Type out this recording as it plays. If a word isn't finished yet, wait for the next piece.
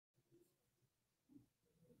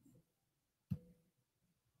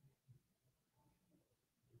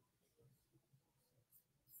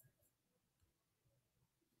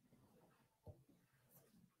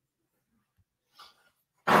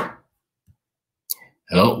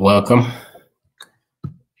Hello, welcome.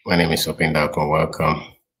 My name is Opindako. Welcome.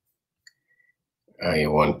 I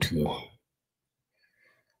want to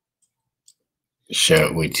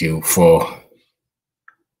share with you four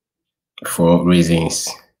reasons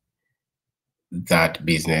that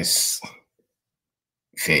business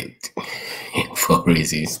failed. 4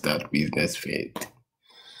 reasons that business failed.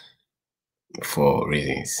 4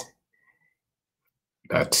 reasons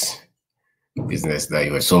that business that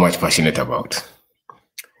you were so much passionate about,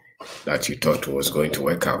 that you thought was going to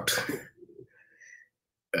work out,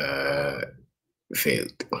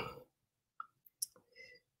 failed.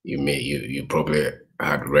 You probably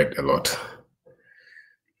had read a lot.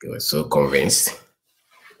 You were so convinced.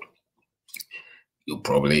 You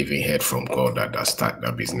probably even heard from God that start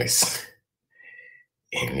that business.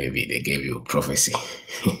 And maybe they gave you prophecy.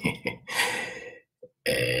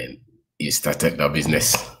 And you started that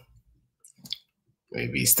business.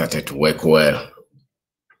 Maybe you started to work well.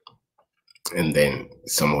 And then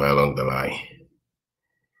somewhere along the line,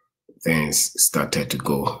 things started to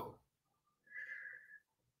go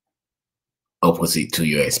opposite to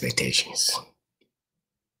your expectations.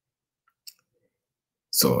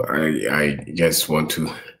 So I just want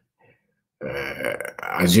to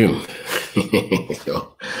assume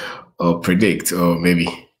or predict, or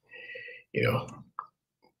maybe,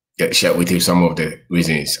 share with you some of the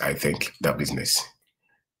reasons I think that business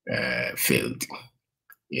failed.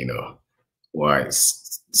 Why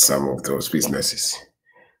some of those businesses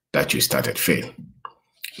that you started fail.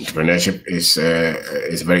 Entrepreneurship is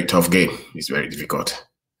a very tough game. It's very difficult.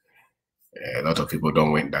 A lot of people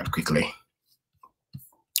don't win that quickly.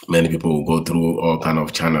 Many people will go through all kind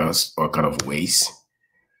of channels, all kind of ways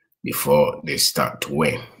before they start to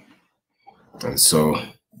win. And so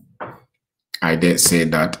I did say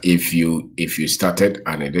that if you started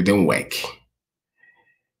and it didn't work,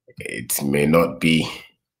 it may not be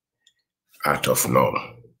out of norm.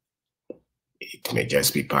 It may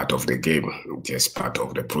just be part of the game, just part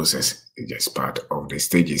of the process, just part of the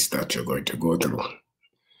stages that you're going to go through.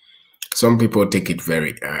 Some people take it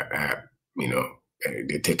very,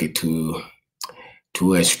 they take it too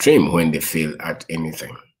extreme when they fail at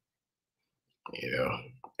anything,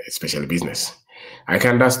 especially business. I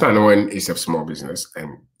can understand when it's a small business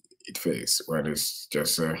and it fails, when it's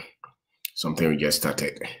just something we just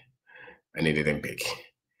started and it didn't pick.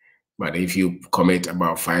 But if you commit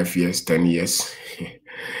about 5 years, 10 years,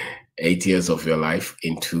 8 years of your life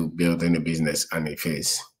into building a business and it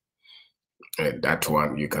fails, that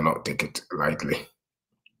one, you cannot take it lightly.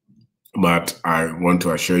 But I want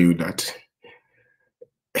to assure you that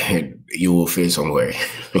you will fail somewhere.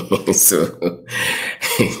 So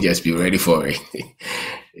just be ready for it.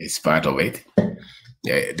 It's part of it.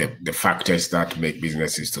 The factors that make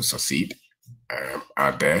businesses to succeed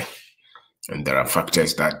are there. And there are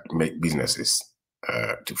factors that make businesses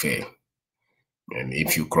to fail. And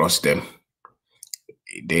if you cross them,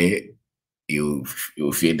 you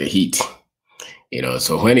feel the heat.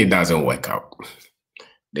 So when it doesn't work out,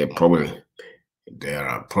 there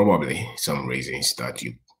are probably some reasons that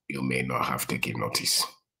you may not have taken notice.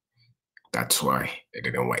 That's why it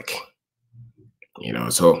didn't work.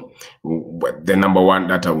 So the number one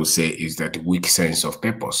that I would say is that weak sense of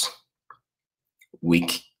purpose.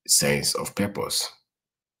 Weak sense of purpose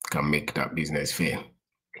can make that business fail.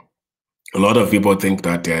 A lot of people think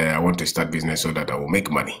that I want to start business so that I will make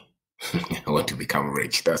money. I want to become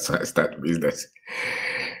rich. That's why I start business.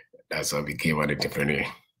 That's how I became an entrepreneur.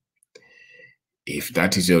 If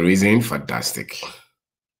that is your reason, fantastic.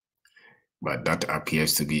 But that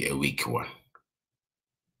appears to be a weak one.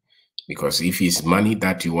 Because if it's money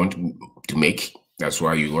that you want to make, that's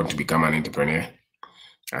why you want to become an entrepreneur,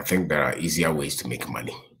 I think there are easier ways to make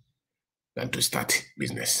money than to start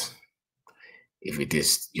business. If it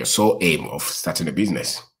is your sole aim of starting a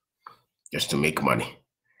business just to make money,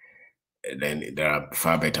 then there are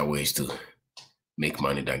far better ways to make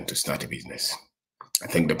money than to start a business. I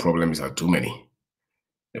think the problems are too many.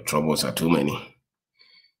 The troubles are too many.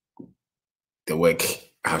 The work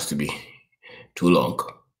has to be too long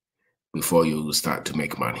before you start to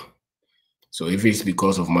make money. So if it's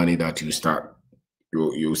because of money that you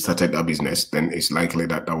started a business, then it's likely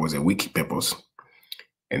that was a weak purpose.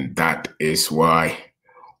 And that is why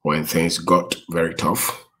when things got very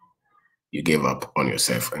tough, you gave up on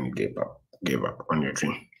yourself and you gave up on your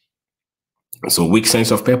dream. So weak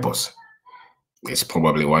sense of purpose is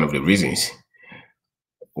probably one of the reasons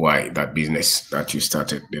why that business that you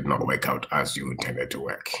started did not work out as you intended to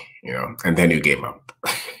work, and then you gave up.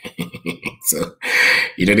 So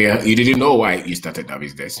you didn't know why you started that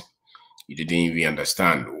business. You didn't even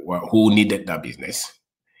understand who needed that business.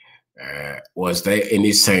 Was there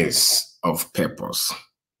any sense of purpose?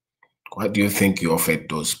 Why do you think you offered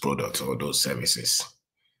those products or those services?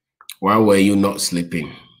 Why were you not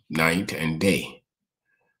sleeping night and day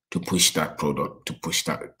to push that product, to push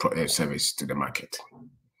that service to the market?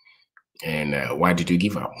 And why did you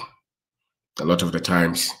give up? A lot of the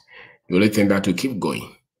times, the only thing that will keep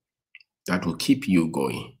going, that will keep you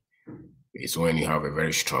going, is when you have a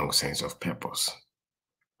very strong sense of purpose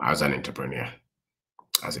as an entrepreneur,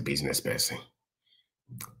 as a business person.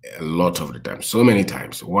 A lot of the time, so many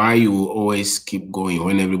times, why you always keep going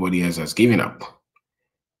when everybody else has given up,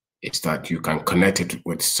 is that you can connect it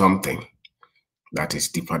with something that is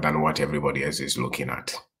deeper than what everybody else is looking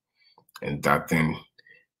at. And that thing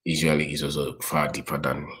usually is also far deeper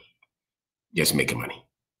than just making money.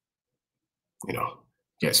 You know,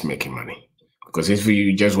 just making money. Because if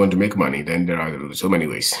you just want to make money, then there are so many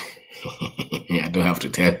ways. I don't have to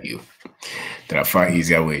tell you. There are far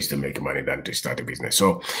easier ways to make money than to start a business.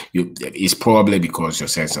 So it's probably because your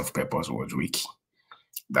sense of purpose was weak.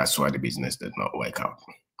 That's why the business did not work out.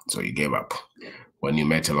 So you gave up. When you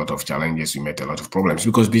met a lot of challenges, you met a lot of problems,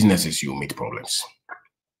 because businesses, you meet problems.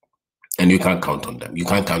 And you can't count on them. You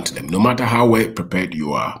can't count them. No matter how well prepared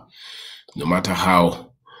you are, no matter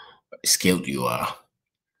how skilled you are,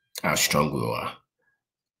 how strong you are,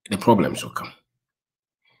 the problems will come.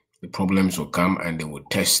 The problems will come, and they will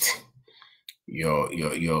test your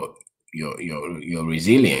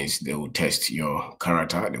resilience. They will test your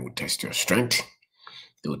character. They will test your strength.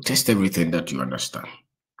 They will test everything that you understand.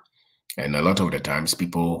 And a lot of the times,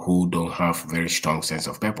 people who don't have very strong sense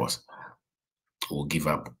of purpose will give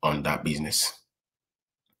up on that business.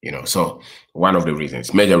 You know, so one of the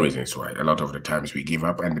reasons, major reasons why a lot of the times we give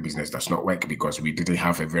up and the business does not work, because we didn't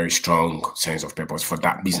have a very strong sense of purpose for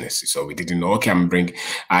that business. So we didn't know, okay,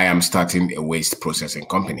 I am starting a waste processing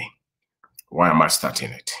company. Why am I starting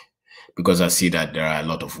it? Because I see that there are a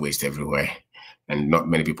lot of waste everywhere and not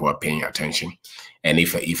many people are paying attention. And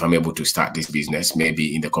if I'm able to start this business,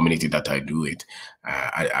 maybe in the community that I do it,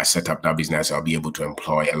 I set up that business, I'll be able to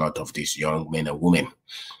employ a lot of these young men and women.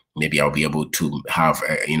 Maybe I'll be able to have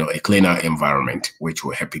a cleaner environment, which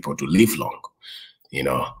will help people to live long. You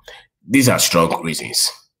know, these are strong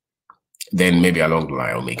reasons. Then maybe along the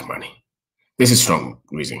line I'll make money. This is strong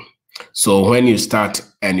reason. So when you start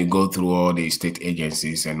and you go through all the state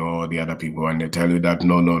agencies and all the other people, and they tell you that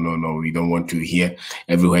no, we don't want to hear.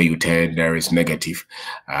 Everywhere you turn, there is negative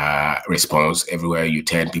response. Everywhere you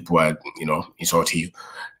turn, people are insulting you,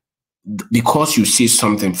 because you see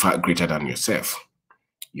something far greater than yourself.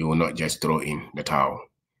 You will not just throw in the towel,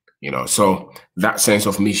 So that sense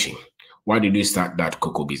of mission. Why did you start that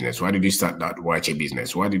cocoa business? Why did you start that wache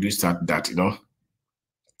business? Why did you start that,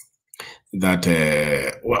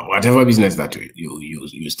 whatever business that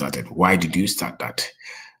you started? Why did you start that?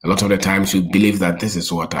 A lot of the times you believe that this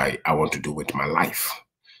is what I want to do with my life.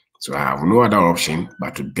 So I have no other option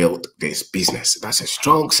but to build this business. That's a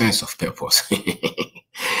strong sense of purpose.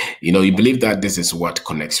 You believe that this is what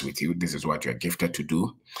connects with you. This is what you're gifted to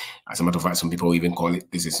do. As a matter of fact, some people even call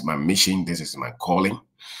it, this is my mission. This is my calling.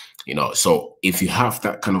 So if you have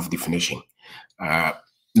that kind of definition,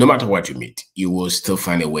 no matter what you meet, you will still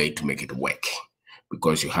find a way to make it work,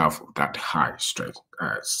 because you have that high strength,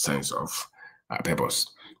 sense of purpose.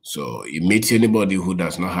 So you meet anybody who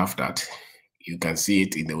does not have that, you can see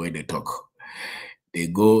it in the way they talk. They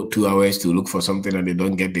go 2 hours to look for something and they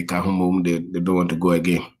don't get, the car home, they don't want to go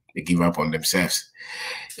again. They give up on themselves.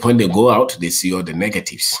 When they go out, they see all the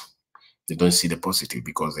negatives. They don't see the positive,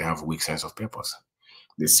 because they have a weak sense of purpose.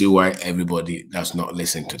 They see why everybody does not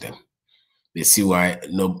listen to them. They see why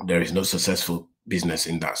there is no successful business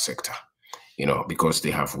in that sector, because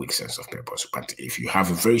they have a weak sense of purpose. But if you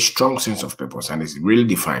have a very strong sense of purpose and it's really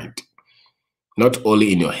defined, not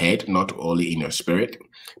only in your head, not only in your spirit,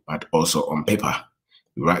 but also on paper,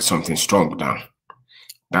 you write something strong down.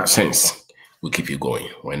 That sense will keep you going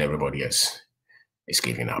when everybody else is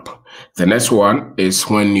giving up. The next one is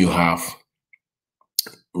when you have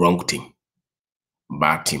wrong team,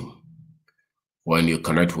 bad team. When you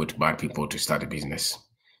connect with bad people to start a business,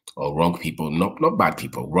 or wrong people, not bad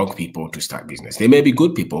people, wrong people to start business. They may be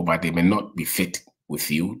good people, but they may not be fit with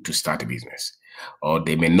you to start a business, or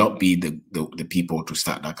they may not be the people to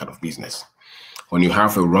start that kind of business. When you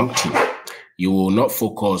have a wrong team, you will not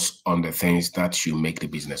focus on the things that should make the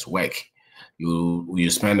business work. You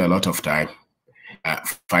spend a lot of time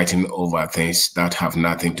fighting over things that have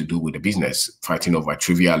nothing to do with the business, fighting over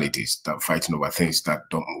trivialities, fighting over things that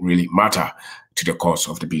don't really matter to the course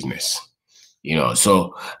of the business.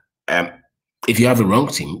 So If you have a wrong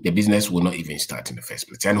team, the business will not even start in the first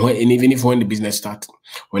place. And even if when the business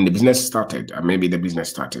started, and maybe the business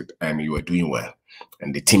started and you were doing well,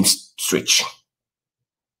 and the team switch,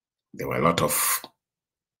 there were a lot of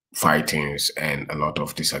fightings and a lot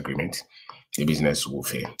of disagreements, the business will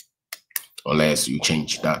fail unless you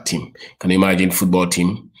change that team. Can you imagine football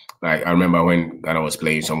team? Like I remember when Ghana was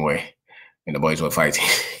playing somewhere and the boys were fighting,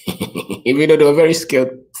 even though they were very skilled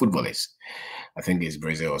footballers. I think it's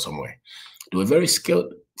Brazil or somewhere. They were very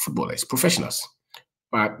skilled footballers, professionals,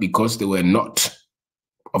 but because they were not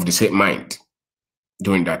of the same mind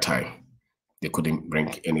during that time, they couldn't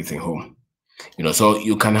bring anything home. So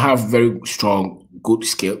you can have very strong, good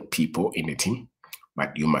skilled people in the team,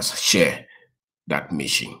 but you must share that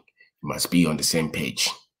mission. You must be on the same page.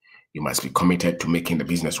 You must be committed to making the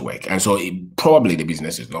business work. And so probably the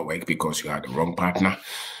business is not work because you had the wrong partner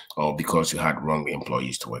or because you had wrong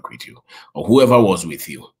employees to work with you, or whoever was with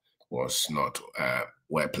you was not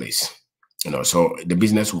well placed. So the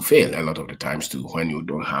business will fail a lot of the times too when you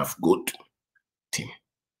don't have good team.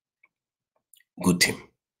 Good team.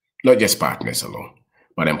 Not just partners alone,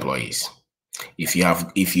 but employees. If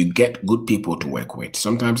you get good people to work with,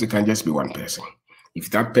 sometimes it can just be one person.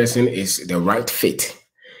 If that person is the right fit,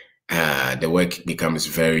 the work becomes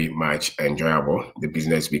very much enjoyable. The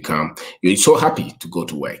business you're so happy to go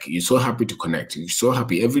to work. You're so happy to connect. You're so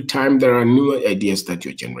happy every time there are new ideas that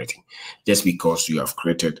you're generating, just because you have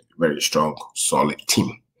created a very strong, solid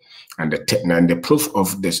team. And the proof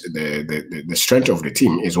of this, the strength of the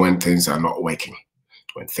team is when things are not working.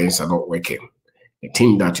 When things are not working, the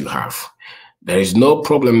team that you have, there is no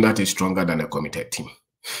problem that is stronger than a committed team.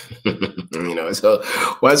 So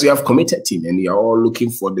once you have committed team and you're all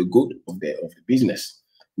looking for the good of the business,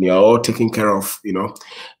 you're all taking care of,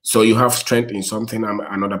 so you have strength in something,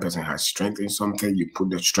 another person has strength in something, you put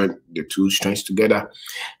the two strengths together,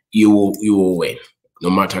 you will win, no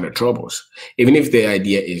matter the troubles. Even if the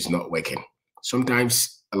idea is not working,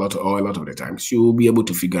 sometimes a lot of the times you will be able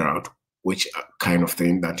to figure out which kind of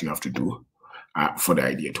thing that you have to do for the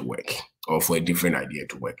idea to work, or for a different idea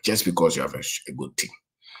to work, just because you have a good team.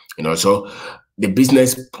 So the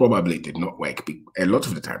business probably did not work a lot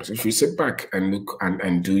of the times. If you sit back and look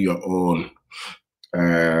and do your own,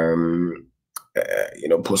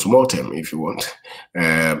 post-mortem, if you want,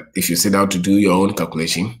 if you sit down to do your own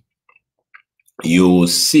calculation, you will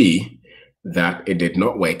see that it did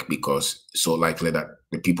not work because so likely that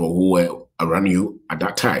the people who were around you at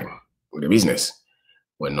that time with the business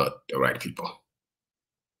were not the right people.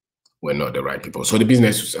 So the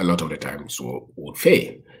business a lot of the times would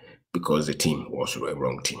fail because the team was a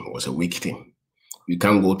wrong team, was a weak team. You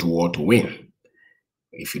can't go to war to win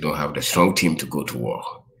if you don't have the strong team to go to war.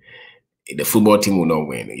 The football team will not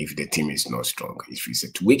win if the team is not strong. If it's a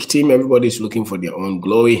weak team, everybody is looking for their own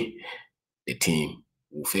glory, the team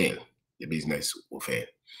will fail. The business will fail.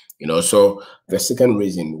 So the second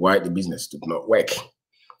reason why the business did not work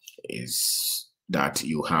is that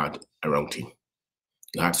you had a wrong team.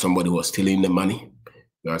 You had somebody who was stealing the money.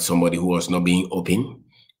 You had somebody who was not being open.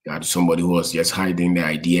 You had somebody who was just hiding the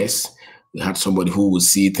ideas. You had somebody who would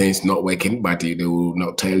see things not working, but they will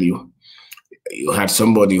not tell you. You had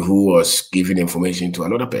somebody who was giving information to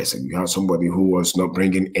another person. You had somebody who was not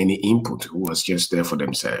bringing any input, who was just there for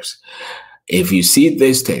themselves. If you see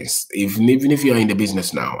these things, even if you are in the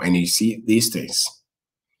business now and you see these things,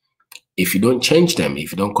 if you don't change them,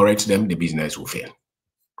 if you don't correct them, the business will fail.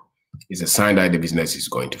 It's a sign that the business is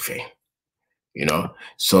going to fail.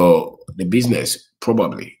 So the business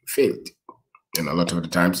probably failed. And a lot of the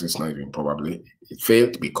times, it's not even probably, it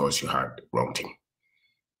failed because you had the wrong team.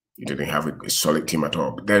 You didn't have a solid team at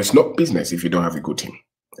all. There's no business if you don't have a good team.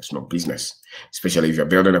 There's no business, especially if you're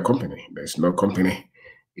building a company. There's no company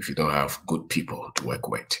if you don't have good people to work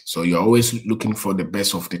with. So you're always looking for the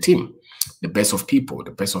best of the team, the best of people,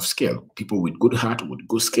 the best of skill, people with good heart, with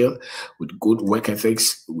good skill, with good work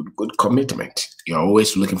ethics, with good commitment. You're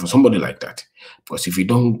always looking for somebody like that. Because if you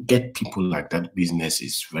don't get people like that, business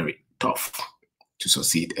is very tough to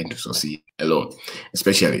succeed and to succeed alone,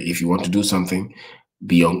 especially if you want to do something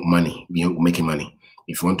beyond money, beyond making money.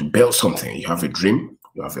 If you want to build something, you have a dream,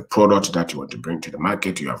 you have a product that you want to bring to the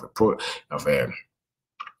market, you have a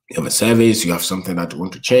service, you have something that you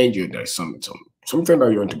want to change, there's something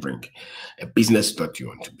that you want to bring, a business that you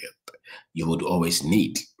want to build, you would always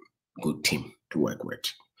need a good team to work with.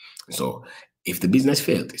 So if the business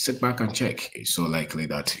failed, sit back and check. It's so likely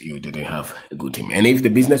that you didn't have a good team. And if the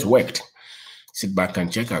business worked, sit back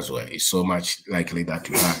and check as well. It's so much likely that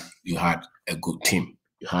you had a good team.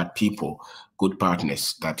 You had people, good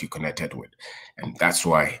partners that you connected with. And that's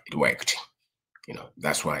why it worked.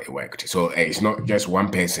 That's why it worked. So it's not just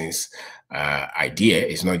one person's idea.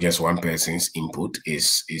 It's not just one person's input.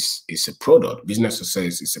 It's a product. Business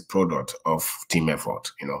success is a product of team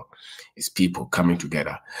effort. It's people coming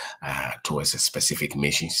together towards a specific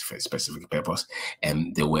mission for a specific purpose,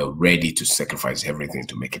 and they were ready to sacrifice everything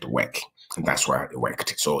to make it work. And that's why it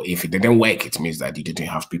worked. So if it didn't work, it means that you didn't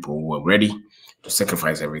have people who were ready to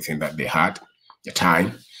sacrifice everything that they had, the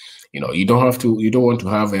time. You don't want to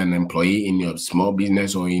have an employee in your small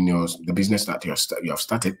business or in the business that you have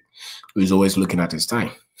started who is always looking at his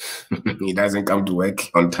time. He doesn't come to work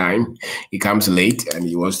on time. He comes late and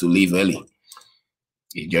he wants to leave early.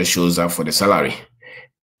 He just shows up for the salary.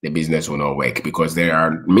 The business will not work because there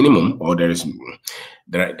are minimum, or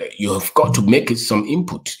you have got to make it some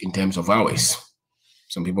input in terms of hours.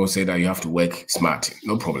 Some people say that you have to work smart.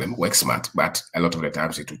 No problem, work smart, but a lot of the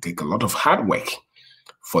times it will take a lot of hard work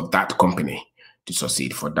for that company to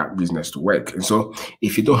succeed, for that business to work. And so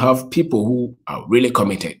if you don't have people who are really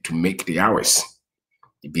committed to make the hours,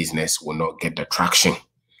 the business will not get the traction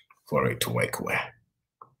for it to work well.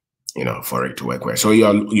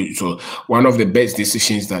 So one of the best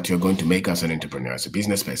decisions that you're going to make as an entrepreneur, as a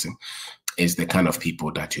business person, is the kind of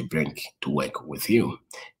people that you bring to work with you,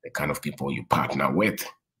 the kind of people you partner with,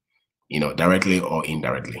 directly or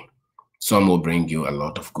indirectly. Some will bring you a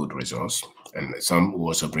lot of good results, and some will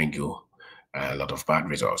also bring you a lot of bad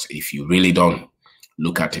results if you really don't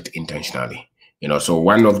look at it intentionally. So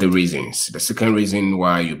one of the second reason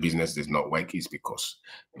why your business does not work is because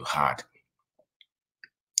you had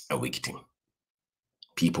a weak team.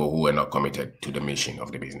 People who were not committed to the mission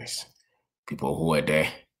of the business. People who were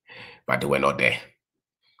there, but they were not there.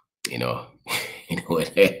 They were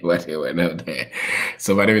there, but they were not there.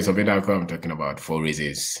 So by the way, something I'm talking about 4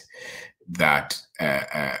 reasons that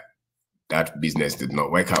that business did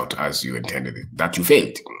not work out as you intended it, that you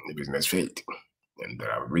failed, the business failed. And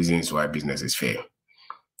there are reasons why businesses fail,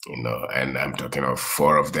 and I'm talking of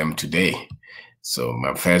 4 of them today. So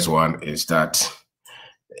my first one is that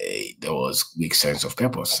there was weak sense of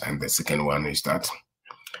purpose. And the second one is that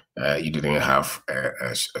you didn't have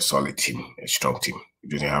a solid team, a strong team. You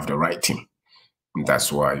didn't have the right team. And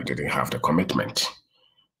that's why you didn't have the commitment,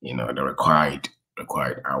 the required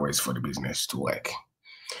hours for the business to work.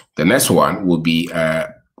 The next one will be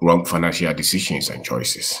wrong financial decisions and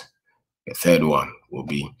choices. The third one will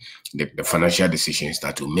be the financial decisions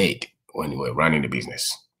that you made when you were running the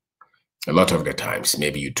business. A lot of the times,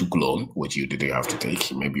 maybe you took loan, which you didn't have to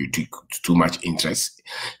take. Maybe you took too much interest.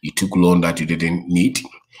 You took loan that you didn't need.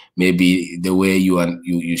 Maybe the way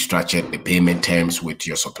you structured the payment terms with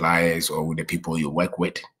your suppliers or with the people you work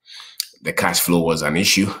with, the cash flow was an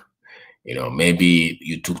issue. Maybe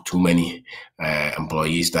you took too many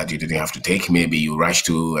employees that you didn't have to take. Maybe you rushed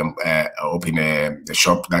to open the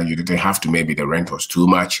shop that you didn't have to. Maybe the rent was too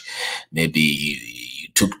much. Maybe you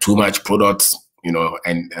took too much products,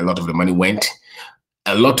 and a lot of the money went.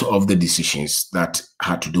 A lot of the decisions that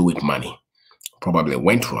had to do with money probably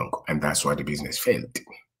went wrong, and that's why the business failed.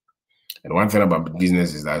 And one thing about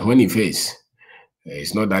business is that when it fails,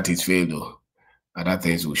 it's not that it's failed though. Other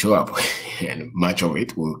things will show up and much of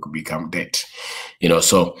it will become debt.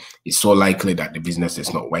 So it's so likely that the business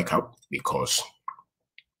does not work out because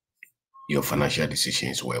your financial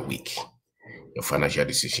decisions were weak. Your financial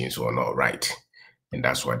decisions were not right. And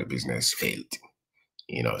that's why the business failed.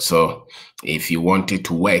 So if you want it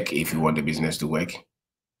to work, if you want the business to work,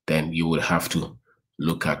 then you will have to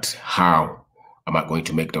look at how am I going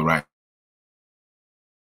to make the right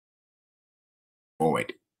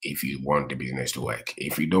forward. If you want the business to work.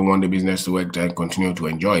 If you don't want the business to work, then continue to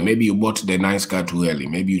enjoy. Maybe you bought the nice car too early.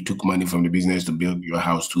 Maybe you took money from the business to build your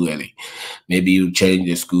house too early. Maybe you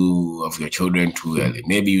changed the school of your children too early.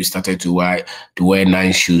 Maybe you started to wear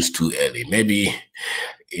nice shoes too early. Maybe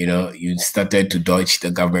you started to dodge the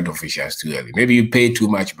government officials too early. Maybe you paid too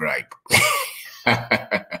much bribe.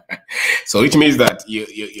 So which means that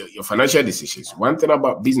your financial decisions. One thing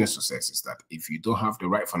about business success is that if you don't have the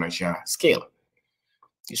right financial scale,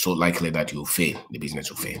 it's so likely that you'll fail. The business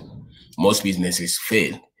will fail. Most businesses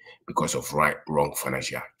fail because of wrong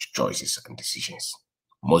financial choices and decisions.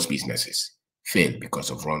 Most businesses fail because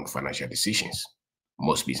of wrong financial decisions.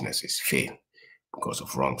 Most businesses fail because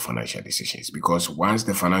of wrong financial decisions. Because once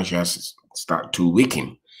the financials start to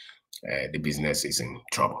weaken, the business is in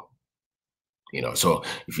trouble. So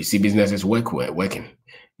if you see businesses working,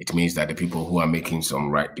 it means that the people who are making some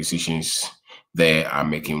right decisions, they are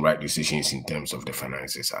making right decisions in terms of the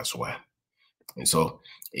finances as well. And so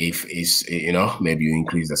if it's, maybe you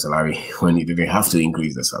increase the salary when you didn't have to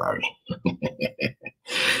increase the salary.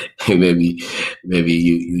 maybe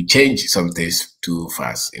you change some things too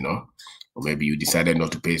fast, or maybe you decided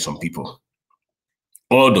not to pay some people.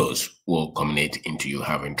 All those will culminate into you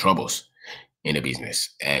having troubles in the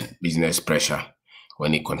business, and business pressure.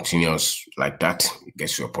 When it continues like that, it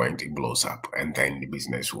gets to a point, it blows up, and then the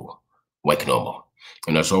business will work normal.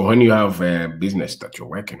 So when you have a business that you're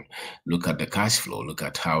working, look at the cash flow, look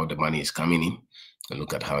at how the money is coming in, and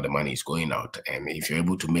look at how the money is going out. And if you're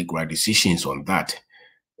able to make right decisions on that,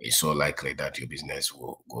 it's so likely that your business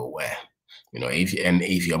will go well.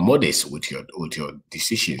 If you're modest with your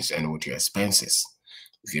decisions and with your expenses,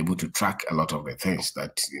 if you're able to track a lot of the things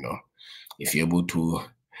that, if you're able to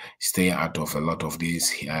stay out of a lot of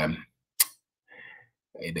these,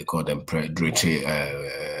 they call them predatory,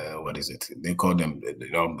 what is it? They call them,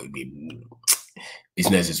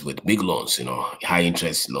 businesses with big loans, high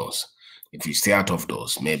interest loans. If you stay out of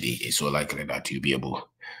those, maybe it's so likely that you'll be able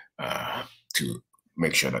to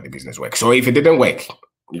make sure that the business works. So if it didn't work,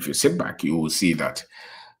 if you sit back, you will see that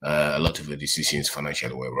a lot of the decisions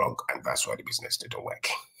financially were wrong, and that's why the business didn't work.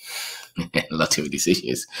 A lot of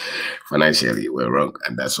decisions financially were wrong,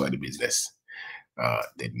 and that's why the business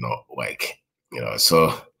did not work.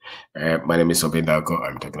 So my name is Obin Darko.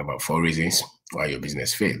 I'm talking about 4 reasons why your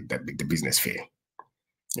business failed, that the business failed.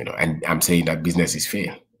 And I'm saying that businesses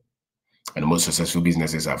fail. And the most successful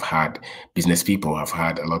businesses business people have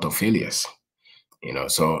had a lot of failures.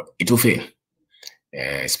 So it will fail.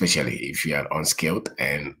 Especially if you are unskilled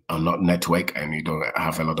and are not network and you don't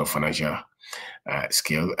have a lot of financial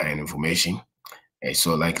skill and information, it's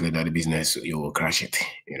so likely that the business, you will crash it.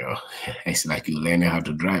 It's like you learning how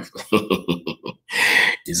to drive.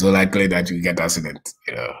 It's so likely that you get accident.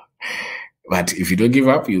 But if you don't give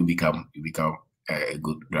up, you become a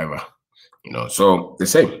good driver. So the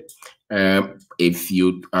same. If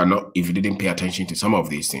you didn't pay attention to some of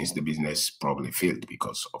these things, the business probably failed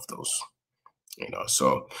because of those.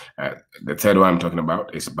 So the third one I'm talking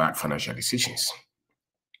about is bad financial decisions,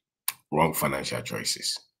 wrong financial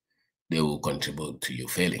choices. They will contribute to you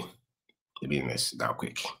failing the business that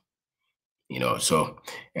quick. So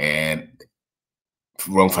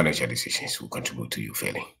wrong financial decisions will contribute to you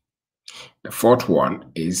failing. The fourth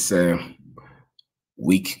one is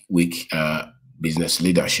weak business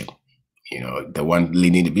leadership. The one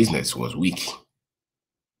leading the business was weak.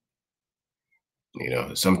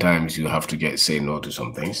 Sometimes you have to say no to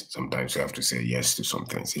some things. Sometimes you have to say yes to some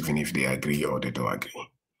things, even if they agree or they don't agree.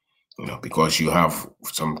 Because you have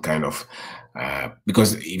some kind of,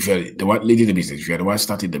 because if you're the one leading the business, if you're the one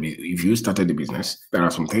started if you started the business, there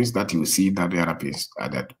are some things that you see that the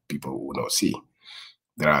other people will not see.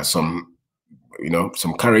 There are some,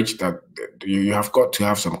 some courage that you have got to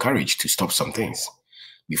have some courage to stop some things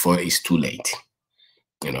before it's too late.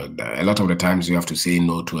 A lot of the times you have to say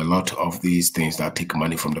no to a lot of these things that take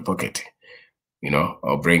money from the pocket,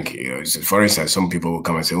 or bring, for instance, some people will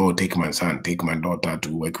come and say, oh, take my son, take my daughter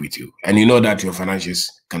to work with you. And you know that your financials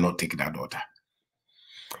cannot take that daughter.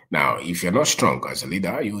 Now, if you're not strong as a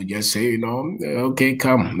leader, you just say, okay,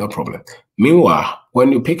 come, no problem. Meanwhile,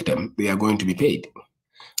 when you pick them, they are going to be paid.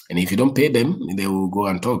 And if you don't pay them, they will go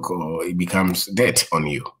and talk, or it becomes debt on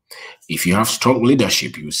you. If you have strong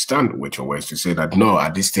leadership, you stand with your words to say that, no,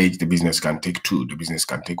 at this stage, the business can take 2, the business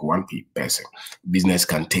can take 1 person, business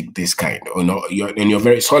can take this kind, you're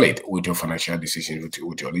very solid with your financial decisions,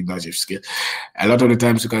 with your leadership skill. A lot of the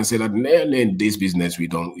times you can say that, in this business, we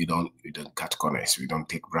don't cut corners, we don't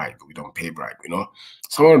take bribe, we don't pay bribe,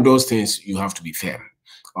 Some of those things you have to be firm.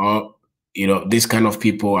 Or, this kind of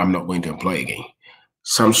people I'm not going to employ again.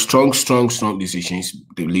 Some strong decisions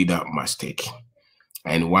the leader must take.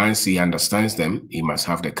 And once he understands them, he must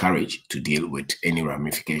have the courage to deal with any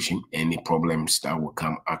ramification, any problems that will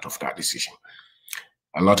come out of that decision.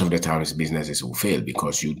 A lot of the times businesses will fail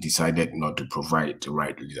because you decided not to provide the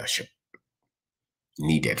right leadership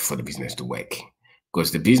needed for the business to work.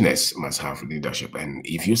 Because the business must have leadership. And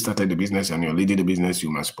if you started the business and you're leading the business, you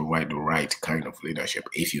must provide the right kind of leadership.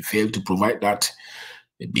 If you fail to provide that,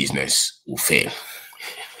 the business will fail.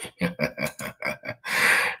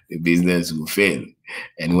 The business will fail.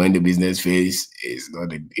 And when the business fails, it's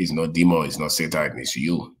not demon, it's not Satan, it's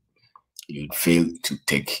you. You fail to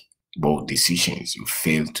take bold decisions. You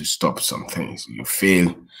fail to stop some things. You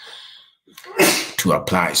fail to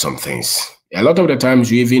apply some things. A lot of the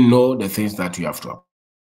times you even know the things that you have to apply.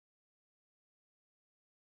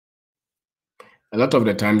 A lot of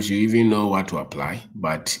the times you even know what to apply,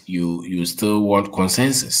 but you still want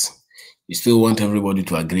consensus. You still want everybody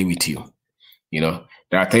to agree with you.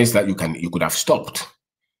 There are things that you could have stopped.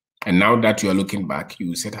 And now that you're looking back,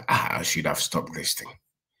 you said, I should have stopped this thing.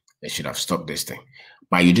 I should have stopped this thing.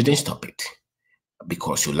 But you didn't stop it.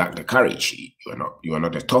 because you lack the courage. You are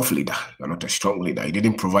not a tough leader. You are not a strong leader. You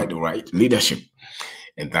didn't provide the right leadership,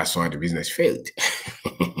 and that's why the business failed.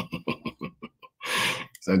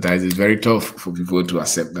 Sometimes it's very tough for people to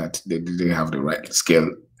accept that they didn't have the right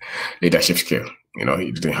leadership skill.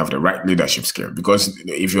 You didn't have the right leadership skill, because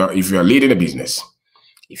if you're leading a business,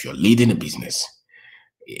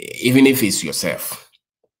 even if it's yourself,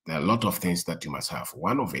 there are a lot of things that you must have.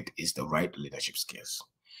 One of it is the right leadership skills.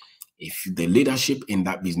 If the leadership in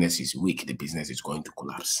that business is weak, the business is going to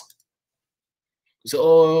collapse.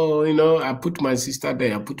 So, I put my sister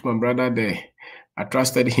there, I put my brother there, I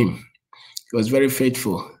trusted him. He was very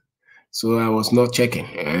faithful. So I was not checking.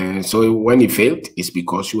 And so when he failed, it's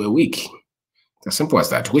because you were weak. As simple as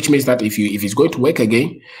that. Which means that if it's going to work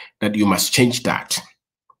again, that you must change that.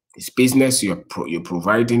 It's business, you're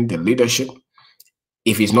providing the leadership.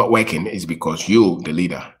 If it's not working, it's because you, the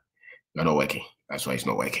leader, you're not working. That's why it's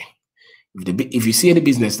not working. If you see any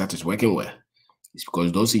business that is working well, it's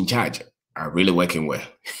because those in charge are really working well.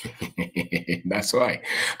 That's why.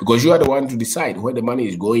 Because you are the one to decide where the money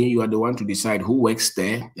is going. You are the one to decide who works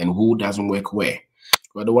there and who doesn't work where.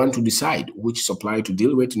 You are the one to decide which supplier to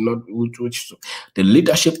deal with, not which the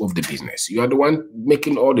leadership of the business. You are the one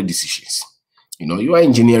making all the decisions. You are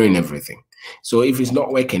engineering everything. So if it's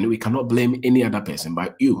not working, we cannot blame any other person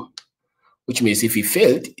but you. Which means if he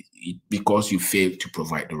failed, because you failed to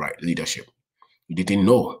provide the right leadership. You didn't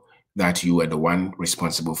know that you were the one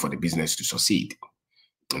responsible for the business to succeed.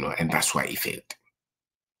 And that's why he failed.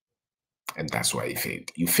 And that's why he failed.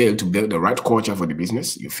 You failed to build the right culture for the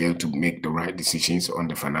business. You failed to make the right decisions on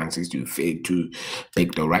the finances. You failed to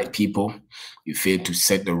pick the right people. You failed to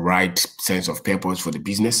set the right sense of purpose for the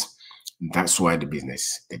business. That's why the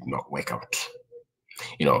business did not work out.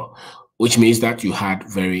 Which means that you had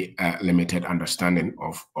very limited understanding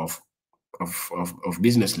of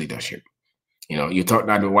business leadership. You thought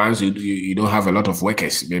that once you don't have a lot of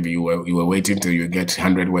workers, maybe you were waiting till you get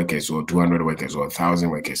 100 workers or 200 workers or 1,000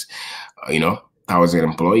 workers, 1,000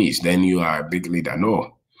 employees, then you are a big leader.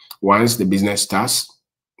 No, once the business starts,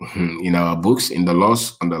 in our books, in the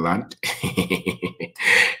laws on the land,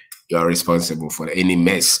 you are responsible for any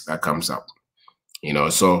mess that comes up.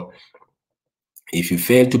 So if you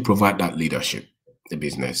fail to provide that leadership, the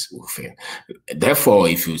business will fail. Therefore,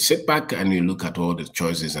 if you sit back and you look at all the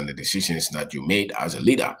choices and the decisions that you made as a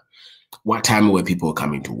leader, what time were people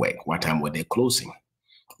coming to work? What time were they closing?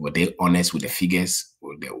 Were they honest with the figures,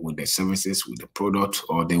 with the services, with the product,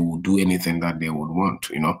 or they would do anything that they would want?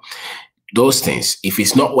 Those things, if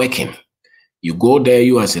it's not working, you go there,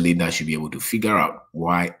 you as a leader should be able to figure out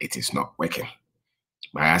why it is not working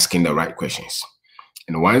by asking the right questions.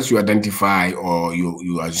 And once you identify, or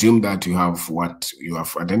you assume that you have what you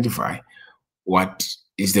have identified, what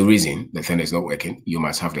is the reason the thing is not working, you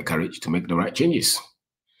must have the courage to make the right changes.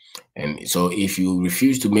 And so if you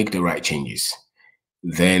refuse to make the right changes,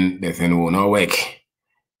 then the thing will not work.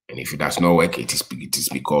 And if it does not work, it is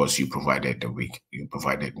because you provided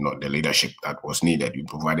not the leadership that was needed. You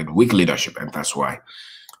provided weak leadership, and that's why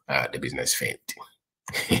the business failed.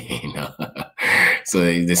 So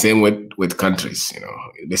it's the same with countries,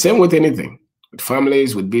 the same with anything, with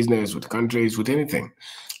families, with business, with countries, with anything,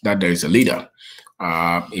 that there is a leader.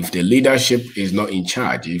 If the leadership is not in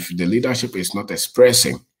charge, if the leadership is not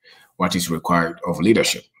expressing what is required of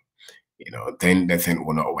leadership, then the thing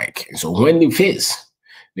will not work. And so when it fails,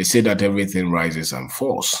 they say that everything rises and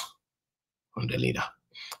falls on the leader.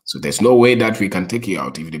 So there's no way that we can take you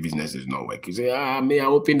out if the business is not working. You say, I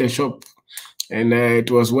opened the shop and it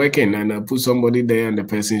was working, and I put somebody there and the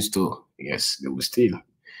person stole. Yes, they will steal.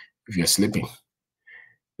 If you're sleeping,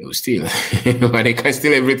 they will steal. But they can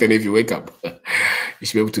steal everything if you wake up. You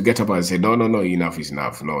should be able to get up and say, no, enough is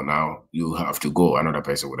enough. No, now you have to go. Another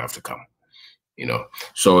person would have to come.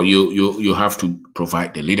 So you have to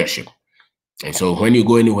provide the leadership. And so when you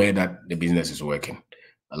go anywhere that the business is working,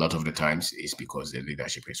 a lot of the times it's because the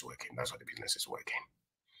leadership is working. That's why the business is working.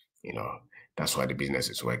 That's why the business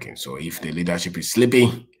is working. So if the leadership is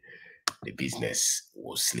sleeping, the business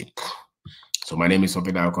will sleep. So my name is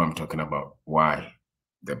Sophie Darko. I'm talking about why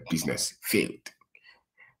the business failed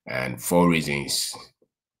and 4 reasons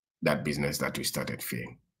that business that we started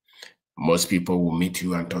failed. Most people will meet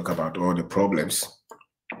you and talk about all the problems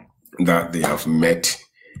that they have met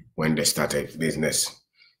when they started business,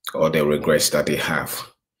 or the regrets that they have.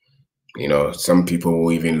 Some people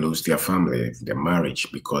will even lose their family, their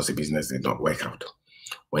marriage, because the business did not work out.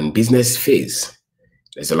 When business fails,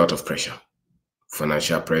 there's a lot of pressure,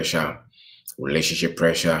 financial pressure, relationship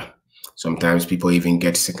pressure. Sometimes people even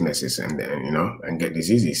get sicknesses and get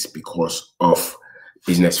diseases because of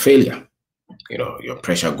business failure. Your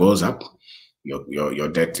pressure goes up. your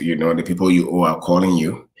debt, the people you owe are calling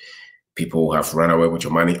you, people who have run away with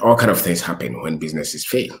your money, all kind of things happen when businesses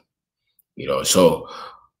fail. So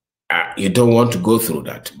you don't want to go through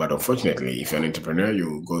that. But unfortunately, if you're an entrepreneur,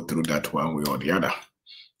 you go through that one way or the other.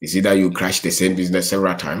 It's either you crash the same business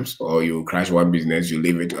several times, or you crash one business, you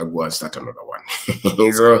leave it, and go and start another one.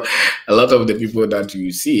 So a lot of the people that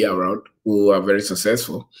you see around who are very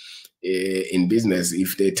successful in business,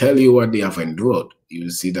 if they tell you what they have endured, you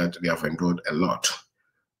see that they have endured a lot,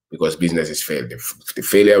 because businesses fail. The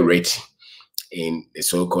failure rate in the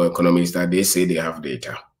so-called economies that they say they have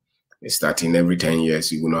data, starting every 10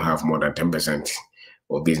 years, you will not have more than 10%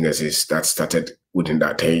 of businesses that started within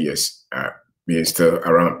that 10 years being still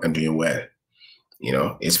around and doing well.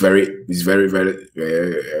 It's very,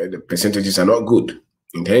 the percentages are not good.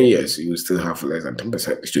 In 10 years, you will still have less than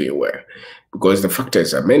 10% doing well, because the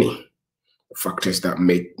factors are many. The factors that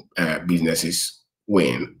make businesses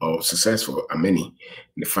win or successful are many.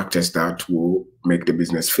 The factors that will make the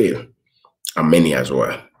business fail are many as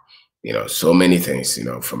well. So many things,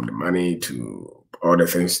 from the money to all the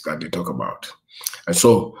things that they talk about. And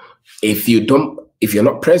so if you're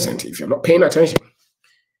not present, if you're not paying attention,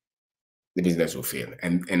 the business will fail.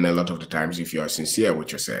 And a lot of the times, if you are sincere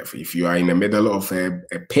with yourself, if you are in the middle of a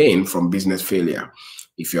pain from business failure,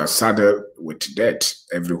 if you are saddled with debt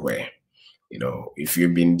everywhere, if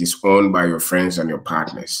you've been disowned by your friends and your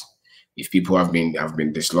partners, if people have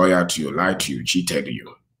been disloyal to you, lied to you, cheated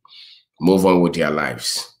you, move on with their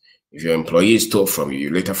lives. If your employees stole from you, you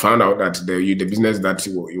later found out that the business that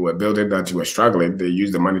you were building, that you were struggling, they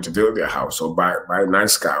used the money to build their house or buy a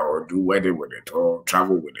nice car or do wedding with it or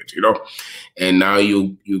travel with it, And now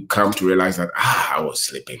you come to realize that, I was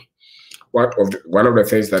sleeping. One of the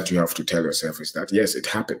things that you have to tell yourself is that, yes, it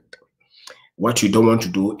happened. What you don't want to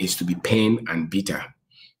do is to be pain and bitter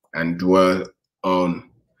and dwell on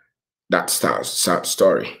that sad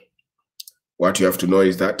story. What you have to know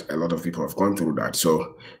is that a lot of people have gone through that.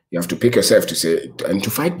 So you have to pick yourself to say, and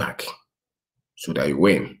to fight back so that you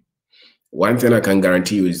win. One thing I can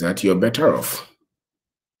guarantee you is that you're better off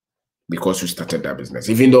because you started that business,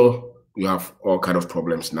 even though you have all kind of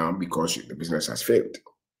problems now because the business has failed.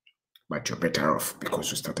 But you're better off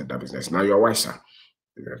because you started that business. Now you're wiser.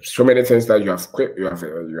 So many things that you have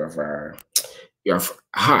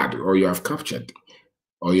had or you have captured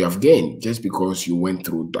or you have gained just because you went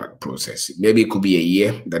through that process. Maybe it could be a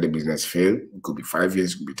year that the business failed. It could be 5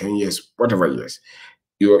 years, it could be 10 years, whatever years.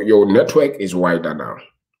 Your network is wider now.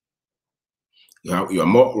 You are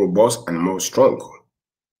more robust and more strong.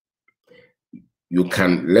 You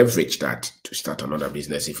can leverage that to start another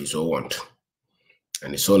business if you so want.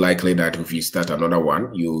 And it's so likely that if you start another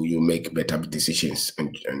one, you make better decisions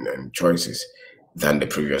and choices than the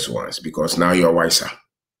previous ones, because now you're wiser.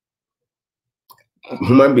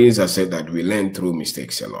 Human beings have said that we learn through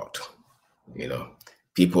mistakes a lot.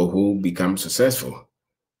 People who become successful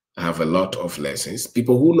have a lot of lessons.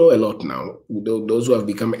 People who know a lot now, those who have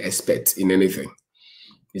become experts in anything,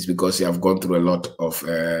 it's because they have gone through a lot of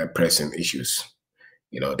pressing issues.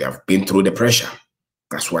 They have been through the pressure.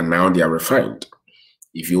 That's why now they are refined.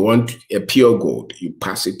 If you want a pure gold, you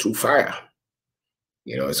pass it through fire.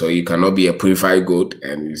 So you cannot be a purified gold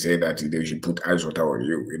and you say that they should put ice water on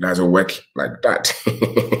you. It doesn't work like that.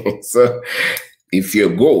 So if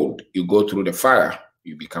you're gold, you go through the fire,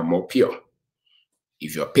 you become more pure.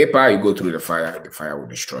 If you're paper, you go through the fire will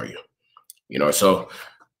destroy you. So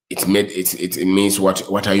it means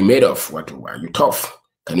what are you made of? What are you tough?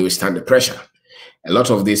 Can you withstand the pressure? A lot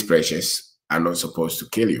of these pressures are not supposed to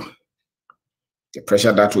kill you. The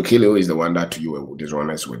pressure that will kill you is the one that you were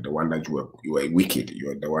dishonest with, the one that you were wicked, you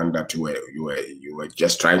were the one that you were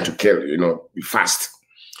just trying to kill, be fast.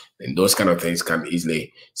 And those kind of things can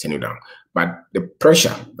easily send you down. But the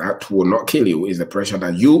pressure that will not kill you is the pressure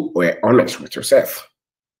that you were honest with yourself.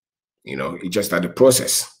 It's just that the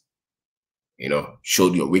process,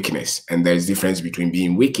 showed your weakness. And there's difference between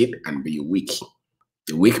being wicked and being weak.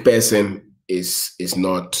 The weak person is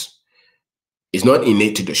not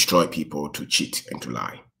innate to destroy people, to cheat and to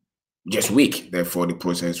lie. Just weak, therefore the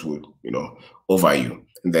process will, over you.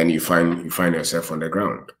 And then you find yourself on the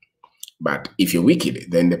ground. But if you're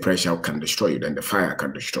wicked, then the pressure can destroy you, then the fire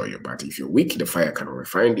can destroy you. But if you're weak, the fire cannot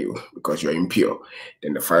refine you because you're impure.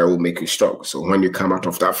 Then the fire will make you strong. So when you come out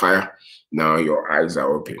of that fire, now your eyes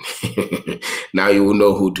are open. Now you will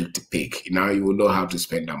know who to pick. Now you will know how to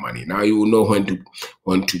spend that money. Now you will know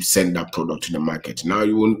when to send that product to the market. Now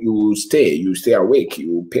you will stay awake.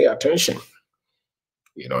 You will pay attention.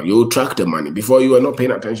 You know, you track the money. Before, you were not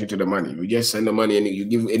paying attention to the money. You just send the money and you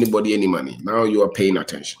give anybody any money. Now you are paying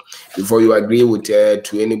attention. Before, you agree with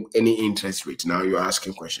to any interest rate. Now you're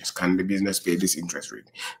asking questions. Can the business pay this interest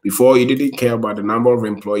rate? Before, you didn't care about the number of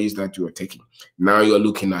employees that you were taking. Now you're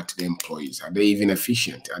looking at the employees. Are they even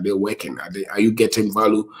efficient? Are they working? Are you getting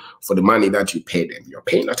value for the money that you pay them? You're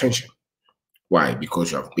paying attention. Why?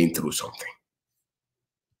 Because you have been through something.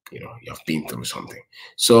 You know, you have been through something.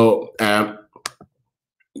 So,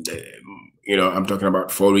 you know, I'm talking about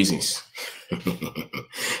 4 reasons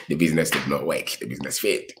the business did not work. The business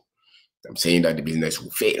failed. I'm saying that the business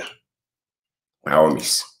will fail. By all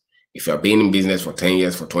means, if you have been in business for 10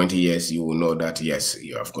 years, for 20 years, you will know that, yes,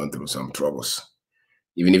 you have gone through some troubles.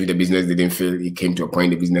 Even if the business didn't fail, it came to a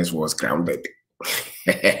point the business was grounded.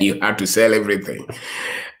 You had to sell everything.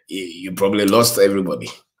 You probably lost everybody.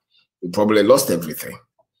 You probably lost everything.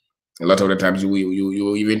 A lot of the times you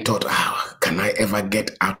even thought, can I ever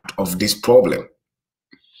get out of this problem?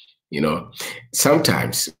 You know,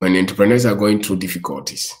 sometimes when entrepreneurs are going through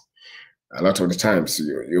difficulties, a lot of the times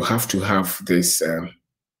you have to have this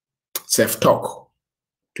self-talk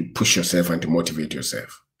to push yourself and to motivate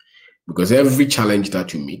yourself. Because every challenge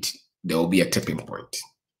that you meet, there will be a tipping point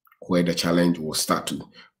where the challenge will start to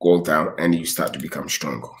go down and you start to become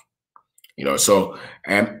stronger. You know, so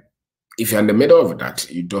if you're in the middle of that,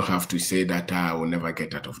 you don't have to say that I will never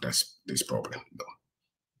get out of this problem. No.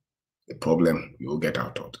 The problem you will get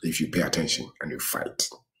out of if you pay attention and you fight.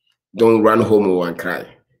 Don't run home and cry.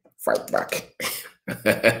 Fight back.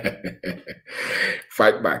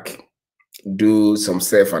 Fight back. Do some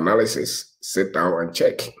self-analysis. Sit down and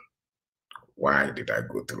check. Why did I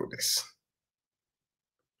go through this?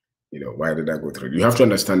 You know, why did I go through it? You have to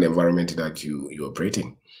understand the environment that you operate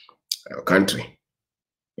in, your country.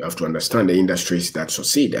 You have to understand the industries that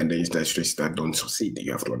succeed and the industries that don't succeed.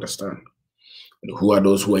 You have to understand who are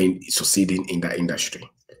those who are succeeding in that industry.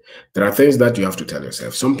 There are things that you have to tell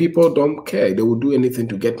yourself. Some people don't care. They will do anything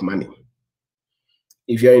to get money.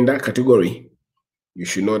 If you're in that category, you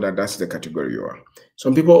should know that that's the category you are.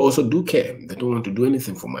 Some people also do care. They don't want to do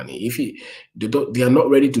anything for money. If they are not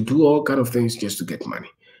ready to do all kind of things just to get money.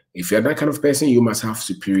 If you're that kind of person, you must have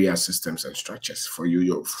superior systems and structures for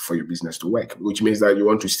your business to work, which means that you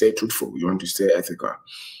want to stay truthful, you want to stay ethical.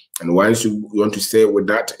 And once you want to stay with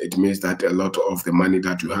that, it means that a lot of the money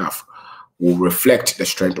that you have will reflect the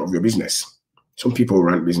strength of your business. Some people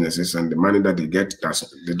run businesses and the money that they get,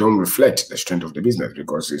 they don't reflect the strength of the business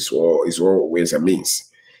because it's always a means.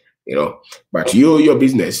 You know, but your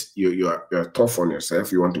business, you're tough on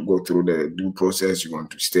yourself. You want to go through the due process. You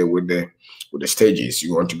want to stay with the stages.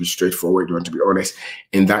 You want to be straightforward. You want to be honest.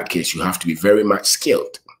 In that case, you have to be very much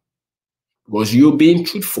skilled because you being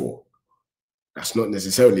truthful does not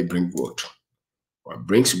necessarily bring growth. What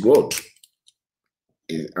brings growth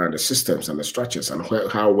are the systems and the structures and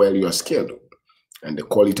how well you are skilled and the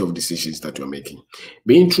quality of decisions that you're making.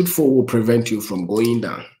 Being truthful will prevent you from going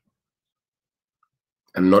down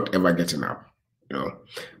and not ever getting up, you know.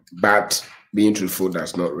 But being truthful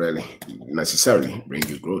does not really necessarily bring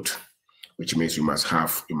you growth, which means you must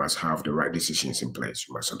have the right decisions in place.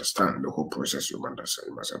 You must understand the whole process. You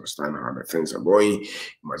must understand how the things are going.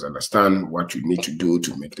 You must understand what you need to do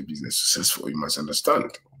to make the business successful. You must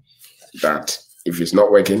understand that if it's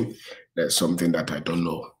not working, there's something that I don't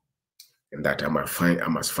know, and that I must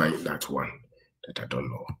find that one that I don't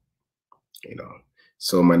know, you know.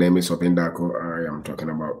 So my name is Opindako. I am talking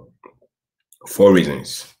about 4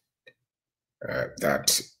 reasons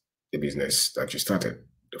that the business that you started.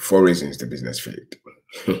 The 4 reasons the business failed.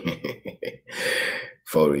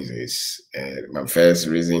 4 reasons. My first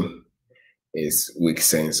reason is weak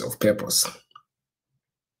sense of purpose.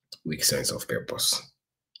 Weak sense of purpose.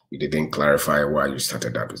 You didn't clarify why you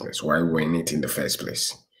started that business. Why were in it in the first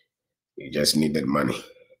place? You just needed money.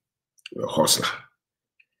 You're a hustler.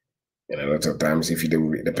 And a lot of times, if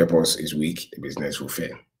the purpose is weak, the business will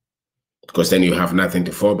fail. Because then you have nothing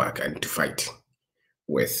to fall back and to fight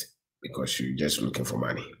with because you're just looking for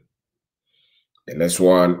money. The next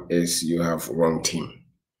one is you have wrong team.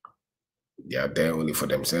 They are there only for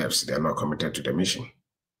themselves. They are not committed to the mission.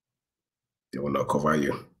 They will not cover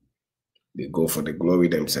you. They go for the glory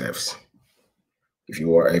themselves. If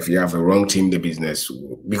you have a wrong team, the business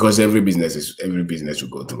because every business will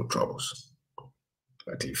go through troubles.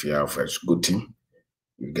 But if you have a good team,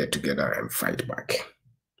 you get together and fight back.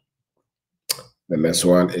 The next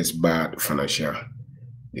one is bad financial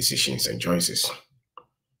decisions and choices.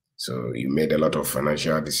 So you made a lot of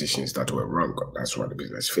financial decisions that were wrong. That's why the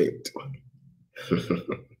business failed.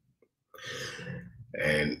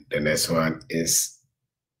 And the next one is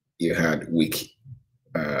you had weak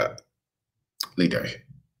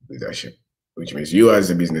leadership, which means you as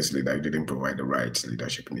a business leader, you didn't provide the right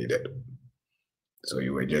leadership needed. So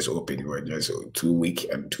you were just open, you were just too weak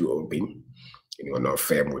and too open, and you were not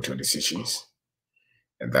firm with your decisions.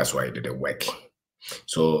 And that's why it didn't work.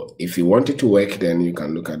 So if you want it to work, then you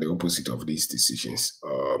can look at the opposite of these decisions,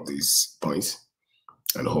 of these points,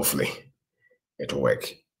 and hopefully it will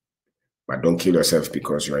work. But don't kill yourself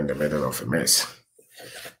because you're in the middle of a mess.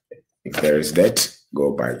 If there is debt,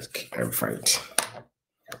 go back and fight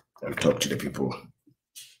and talk to the people.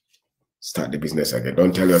 Start the business again.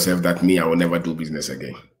 Don't tell yourself that I will never do business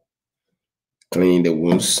again. Clean the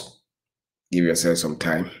wounds, give yourself some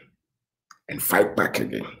time, and fight back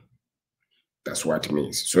again. That's what it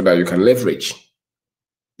means. So that you can leverage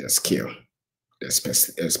the skill,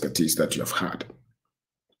 the expertise that you have had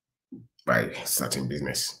by starting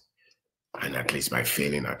business, and at least by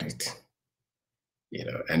failing at it.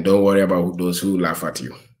 And don't worry about those who laugh at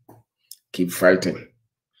you. Keep fighting.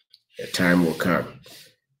 A time will come.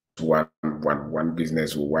 One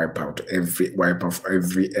business will wipe off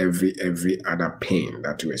every other pain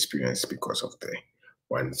that you experience because of the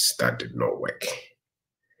ones that did not work.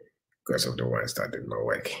 Because of the ones that did not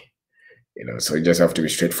work. So you just have to be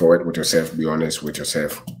straightforward with yourself, be honest with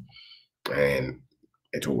yourself, and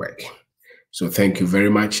it will work. So thank you very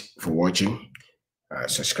much for watching.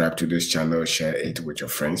 Subscribe to this channel, share it with your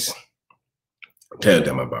friends, tell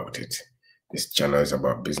them about it. This channel is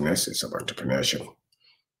about business, it's about entrepreneurship,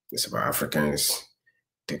 it's about Africans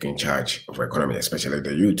taking charge of our economy, especially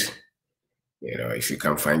the youth. If you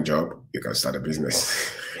can't find a job, you can start a business.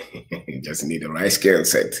 You just need the right skill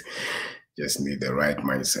set, just need the right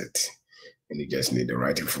mindset, and you just need the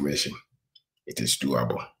right information. It is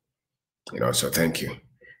doable. So thank you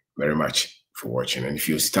very much for watching. And if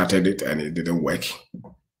you started it and it didn't work,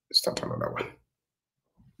 start another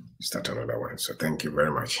one. So thank you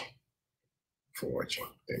very much for watching.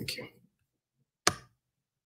 Thank you.